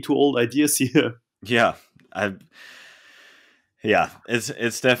sticking to old ideas here. Yeah,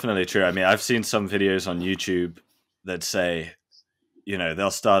 it's definitely true. I mean, I've seen some videos on YouTube that say,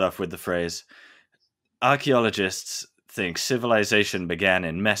 they'll start off with the phrase, archaeologists think civilization began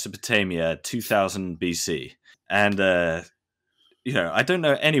in Mesopotamia 2000 BC. And I don't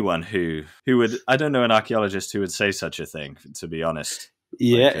know anyone who would. I don't know an archaeologist who would say such a thing, to be honest.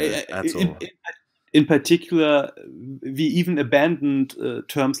 Yeah, at all. in particular, we even abandoned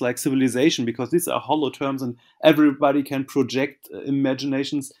terms like civilization, because these are hollow terms and everybody can project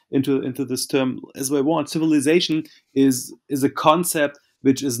imaginations into this term as they want. Civilization is a concept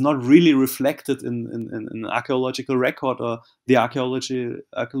which is not really reflected in an archaeological record or the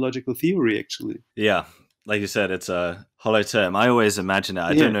archaeological theory, actually. Yeah, like you said, it's a hollow term. I always imagine it.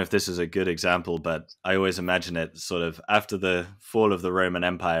 I don't know if this is a good example, but I always imagine it sort of after the fall of the Roman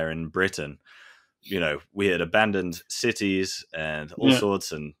Empire in Britain. You know, we had abandoned cities and all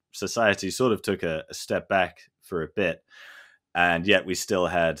sorts, and society sort of took a step back for a bit, and yet we still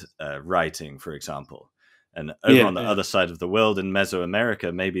had writing, for example. And over on the other side of the world in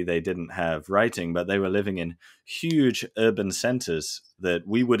Mesoamerica, maybe they didn't have writing, but they were living in huge urban centers that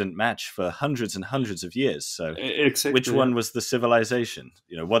we wouldn't match for hundreds and hundreds of years. So which one was the civilization?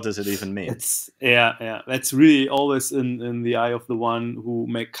 You know, what does it even mean? That's really always in the eye of the one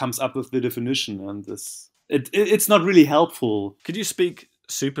who comes up with the definition, and it's not really helpful. Could you speak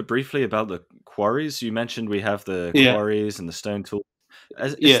super briefly about the quarries? You mentioned we have the quarries and the stone tools.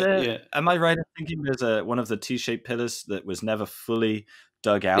 Am I right in thinking there's one of the T-shaped pillars that was never fully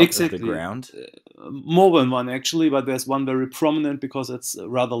dug out of the ground? More than one, actually, but there's one very prominent because it's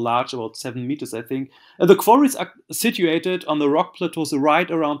rather large, about 7 meters, I think. And the quarries are situated on the rock plateaus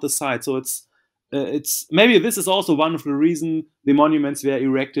right around the site, so it's maybe this is also one of the reasons the monuments were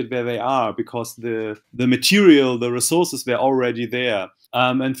erected where they are, because the material, the resources were already there.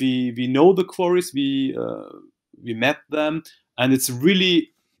 And we know the quarries, we mapped them, and it's really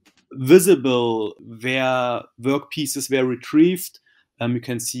visible where work pieces were retrieved. You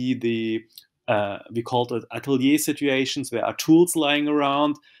can see we called it atelier situations. There are tools lying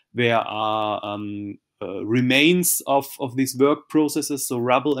around. There are remains of these work processes, so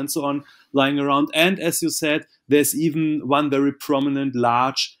rubble and so on, lying around. And as you said, there's even one very prominent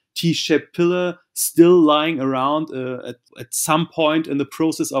large T-shaped pillar still lying around at some point in the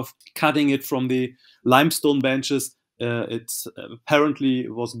process of cutting it from the limestone benches. It apparently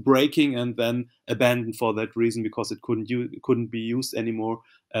was breaking and then abandoned for that reason, because it couldn't be used anymore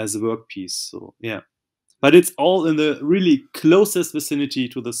as a workpiece. So yeah, but it's all in the really closest vicinity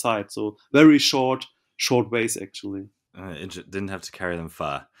to the site, so very short ways actually. Didn't have to carry them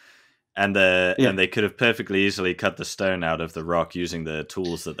far. And and they could have perfectly easily cut the stone out of the rock using the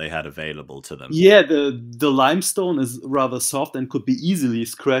tools that they had available to them. Yeah, the limestone is rather soft and could be easily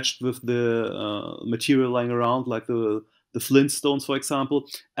scratched with the material lying around, like the flintstones, for example.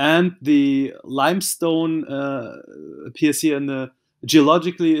 And the limestone appears here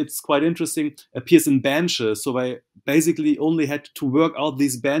geologically, it's quite interesting, appears in benches. So I basically only had to work out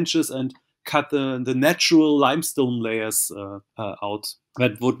these benches and cut the natural limestone layers out.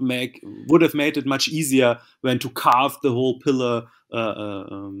 That would have made it much easier than to carve the whole pillar,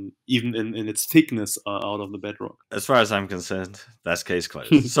 even in its thickness, out of the bedrock. As far as I'm concerned, that's case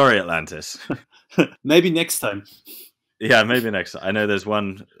closed. Sorry, Atlantis. Maybe next time. Yeah, maybe next time. I know there's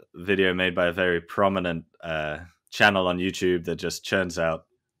one video made by a very prominent channel on YouTube that just churns out,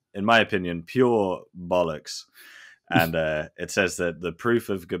 in my opinion, pure bollocks. And it says that the proof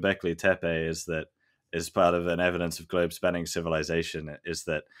of Gobekli Tepe is part of an evidence of globe-spanning civilization, is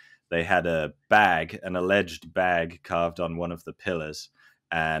that they had an alleged bag carved on one of the pillars.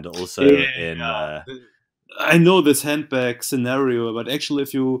 And also I know this handbag scenario, but actually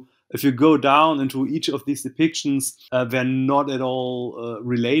if you go down into each of these depictions, they're not at all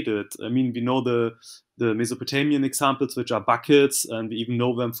related. I mean, we know the Mesopotamian examples, which are buckets, and we even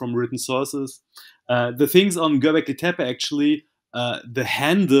know them from written sources. The things on Gobekli Tepe, actually, the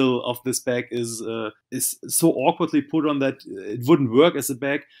handle of this bag is so awkwardly put on that it wouldn't work as a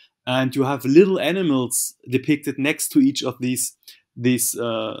bag, and you have little animals depicted next to each of these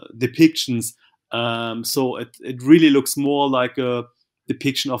depictions. So it really looks more like a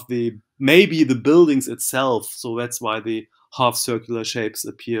depiction of maybe the buildings itself. So that's why the half circular shapes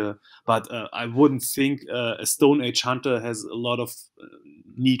appear. But I wouldn't think a Stone Age hunter has a lot of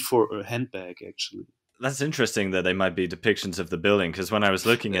need for a handbag, actually. That's interesting that they might be depictions of the building, because when I was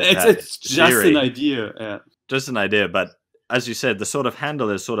looking at it's just an idea. Yeah. Just an idea, but as you said, the sort of handle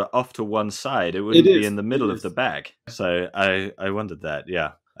is sort of off to one side. It wouldn't be in the middle of the bag. So I wondered that,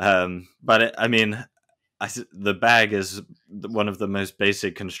 yeah. But the bag is one of the most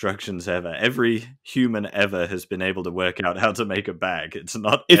basic constructions ever. Every human ever has been able to work out how to make a bag. It's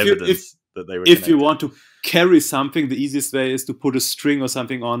not evidence. that they were if you connected. want to carry something, the easiest way is to put a string or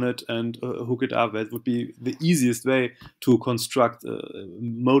something on it and hook it up. That would be the easiest way to construct a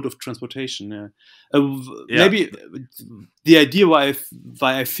mode of transportation. Maybe the idea why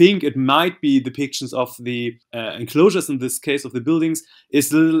I think it might be depictions of the enclosures, in this case of the buildings, is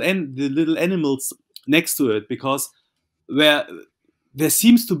the little animals next to it, because there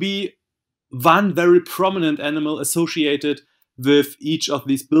seems to be one very prominent animal associated with each of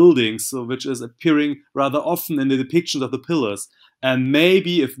these buildings, so which is appearing rather often in the depictions of the pillars. And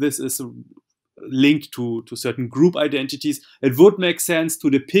maybe if this is linked to certain group identities, it would make sense to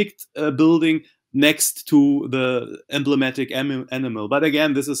depict a building next to the emblematic animal. But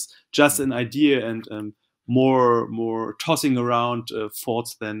again, this is just an idea and more tossing around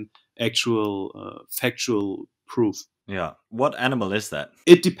thoughts than actual factual proof. Yeah. What animal is that?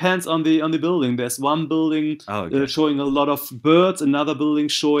 It depends on the building. There's one building showing a lot of birds, another building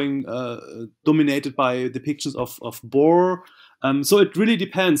showing dominated by depictions of boar. So it really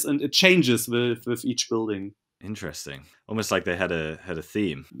depends, and it changes with each building. Interesting. Almost like they had a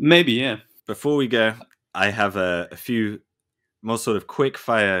theme. Maybe, yeah. Before we go, I have a few more sort of quick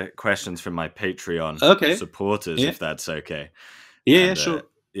fire questions from my Patreon supporters, if that's okay. Yeah, sure.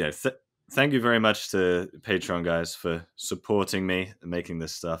 Thank you very much to Patreon guys for supporting me and making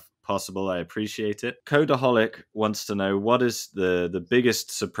this stuff possible. I appreciate it. Codaholic wants to know, what is the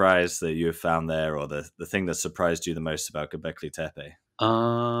biggest surprise that you have found there, or the thing that surprised you the most about Gobekli Tepe?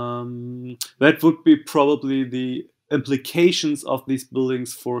 That would be probably the implications of these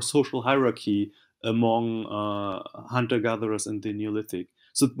buildings for social hierarchy among hunter-gatherers in the Neolithic.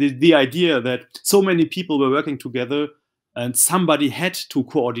 So the idea that so many people were working together and somebody had to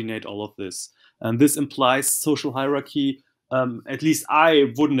coordinate all of this. And this implies social hierarchy. At least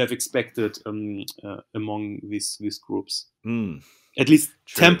I wouldn't have expected among these groups. At least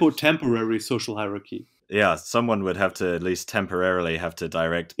temporary social hierarchy. Yeah, someone would have to at least temporarily have to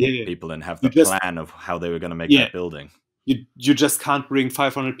direct people and have the plan of how they were going to make that building. You just can't bring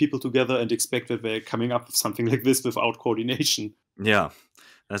 500 people together and expect that they're coming up with something like this without coordination. Yeah,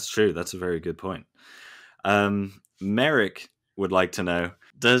 that's true. That's a very good point. Merrick would like to know,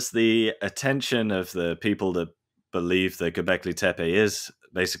 does the attention of the people that believe that Gobekli Tepe is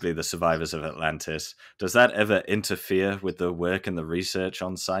basically the survivors of Atlantis, does that ever interfere with the work and the research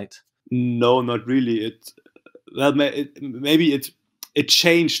on site? No, not really. Maybe it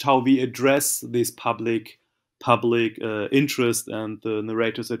changed how we address this public interest, and the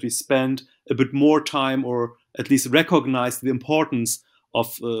narrators that we spend a bit more time, or at least recognize the importance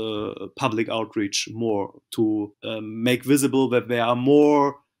of public outreach more, to make visible that there are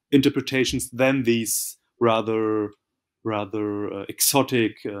more interpretations than these rather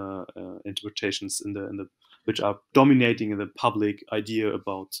exotic interpretations in the which are dominating the public idea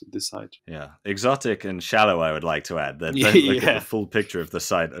about the site. Yeah, exotic and shallow, I would like to add. That don't look at the full picture of the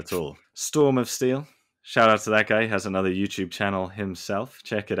site at all. Storm of Steel, shout out to that guy. He has another YouTube channel himself.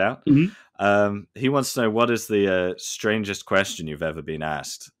 Check it out. Mm-hmm. He wants to know, what is the strangest question you've ever been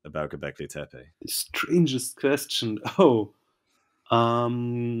asked about Gobekli Tepe? The strangest question? I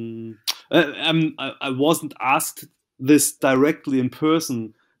wasn't asked this directly in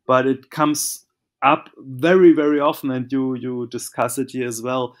person, but it comes up very, very often, and you discuss it here as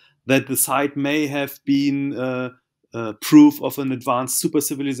well, that the site may have been proof of an advanced super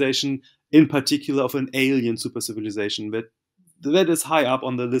civilization, in particular of an alien super civilization. That is high up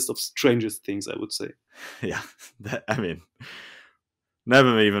on the list of strangest things, I would say. Yeah,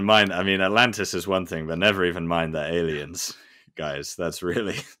 never even mind. I mean, Atlantis is one thing, but never even mind the aliens, guys. That's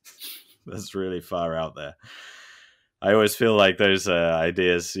really far out there. I always feel like those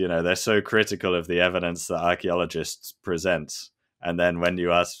ideas, they're so critical of the evidence that archaeologists present. And then when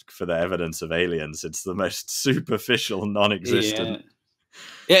you ask for the evidence of aliens, it's the most superficial, non-existent.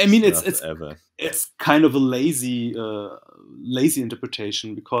 Yeah, I mean, it's kind of a lazy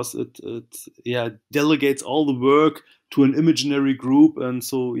interpretation, because it delegates all the work to an imaginary group, and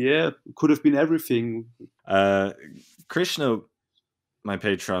so it could have been everything. Krishna, my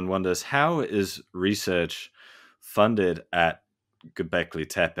patron, wonders, how is research funded at Gobekli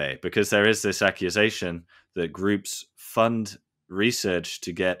Tepe? Because there is this accusation that groups fund research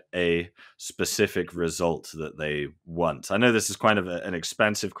to get a specific result that they want. I know this is kind of an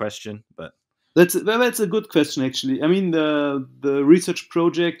expensive question, but that's a good question, actually. I mean, the research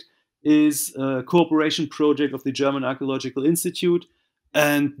project is a cooperation project of the German Archaeological Institute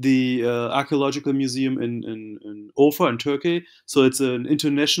and the Archaeological Museum in Urfa in Turkey. So it's an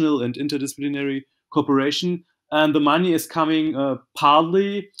international and interdisciplinary cooperation. and the money is coming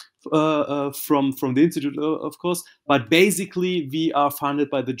partly from the institute, of course, but basically we are funded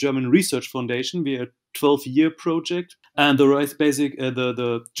by the German Research Foundation. We are a 12-year project, and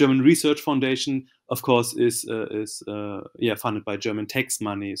the German Research Foundation, of course, is funded by German tax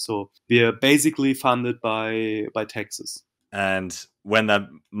money. So we are basically funded by taxes. And when that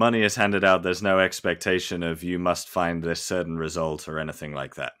money is handed out, there's no expectation of you must find this certain result or anything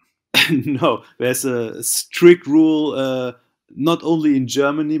like that. No, there's a strict rule, not only in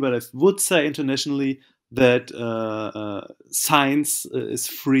Germany, but I would say internationally, that science is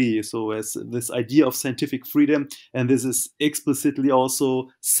free. So there's this idea of scientific freedom, and this is explicitly also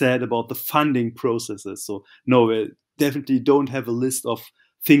said about the funding processes. So no, we definitely don't have a list of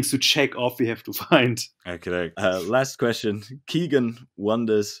things to check off we have to find. Okay. Last question. Keegan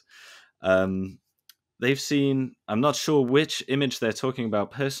wonders, they've seen, I'm not sure which image they're talking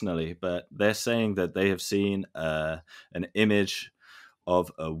about personally, but they're saying that they have seen an image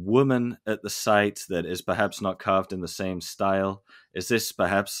of a woman at the site that is perhaps not carved in the same style. Is this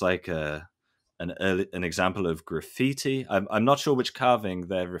perhaps like an example of graffiti? I'm not sure which carving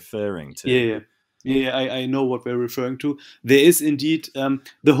they're referring to. Yeah, I know what we're referring to. There is indeed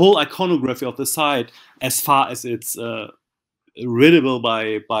the whole iconography of the site, as far as it's readable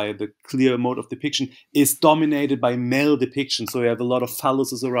by the clear mode of depiction, is dominated by male depiction. So you have a lot of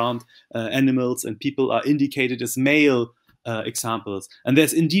phalluses around, animals, and people are indicated as male examples. And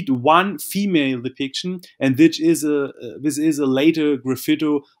there's indeed one female depiction, and this is a later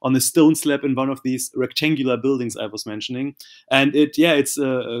graffito on a stone slab in one of these rectangular buildings I was mentioning. And it's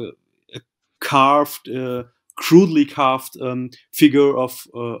a carved, crudely carved figure of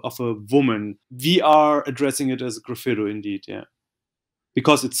a woman. We are addressing it as a graffito, indeed, yeah,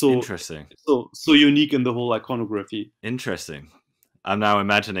 because it's so interesting, so unique in the whole iconography. Interesting. I'm now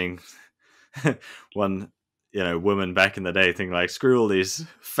imagining one, woman back in the day thinking like, screw all these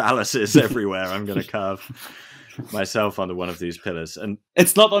phalluses everywhere. I'm going to carve myself onto one of these pillars. And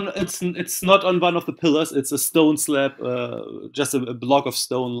it's not on one of the pillars. It's a stone slab, just a block of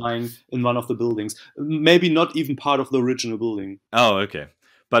stone lying in one of the buildings. Maybe not even part of the original building. Oh, okay.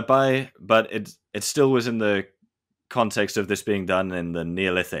 But it still was in the context of this being done in the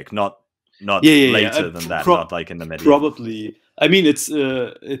Neolithic, not later than that, not like in the medieval. Probably. I mean,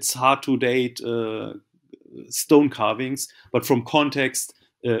 it's hard to date stone carvings, but from context,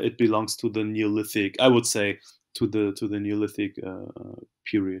 it belongs to the Neolithic. I would say to the Neolithic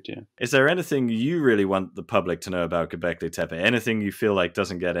period. Yeah. Is there anything you really want the public to know about Gobekli Tepe? Anything you feel like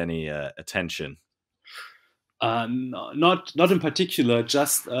doesn't get any attention? Not in particular.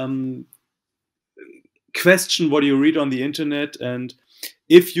 Just question what you read on the internet, and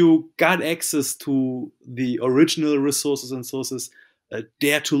if you got access to the original resources and sources,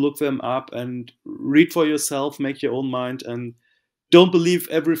 dare to look them up and read for yourself, make your own mind, and don't believe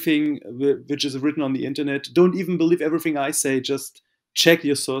everything which is written on the internet. Don't even believe everything I say. Just check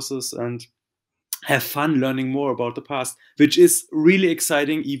your sources and have fun learning more about the past, which is really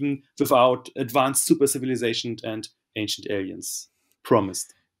exciting, even without advanced super civilization and ancient aliens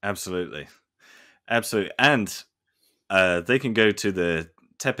promised. Absolutely. And they can go to the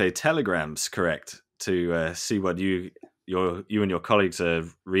Tepe telegrams, correct, to see what you and your colleagues are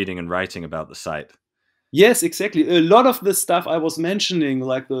reading and writing about the site. Yes, exactly. A lot of the stuff I was mentioning,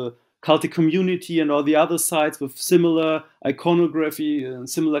 like the Celtic community and all the other sites with similar iconography and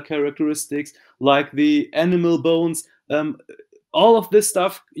similar characteristics, like the animal bones, all of this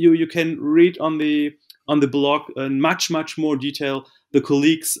stuff you can read on the blog in much more detail. The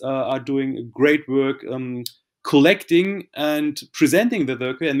colleagues are doing great work collecting and presenting the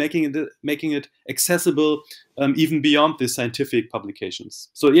work and making it accessible even beyond the scientific publications.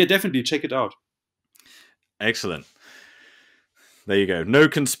 So yeah, definitely check it out. Excellent. There you go. No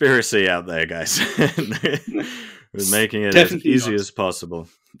conspiracy out there, guys. We're making it definitely as easy as possible.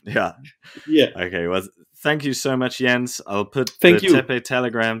 Yeah. Okay. Well, thank you so much, Jens. I'll put the Tepe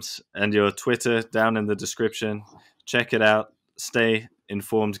telegrams and your Twitter down in the description. Check it out. Stay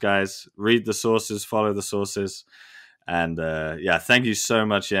informed, guys. Read the sources. Follow the sources. And thank you so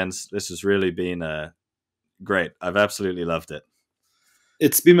much, Jens. This has really been great. I've absolutely loved it.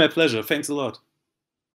 It's been my pleasure. Thanks a lot.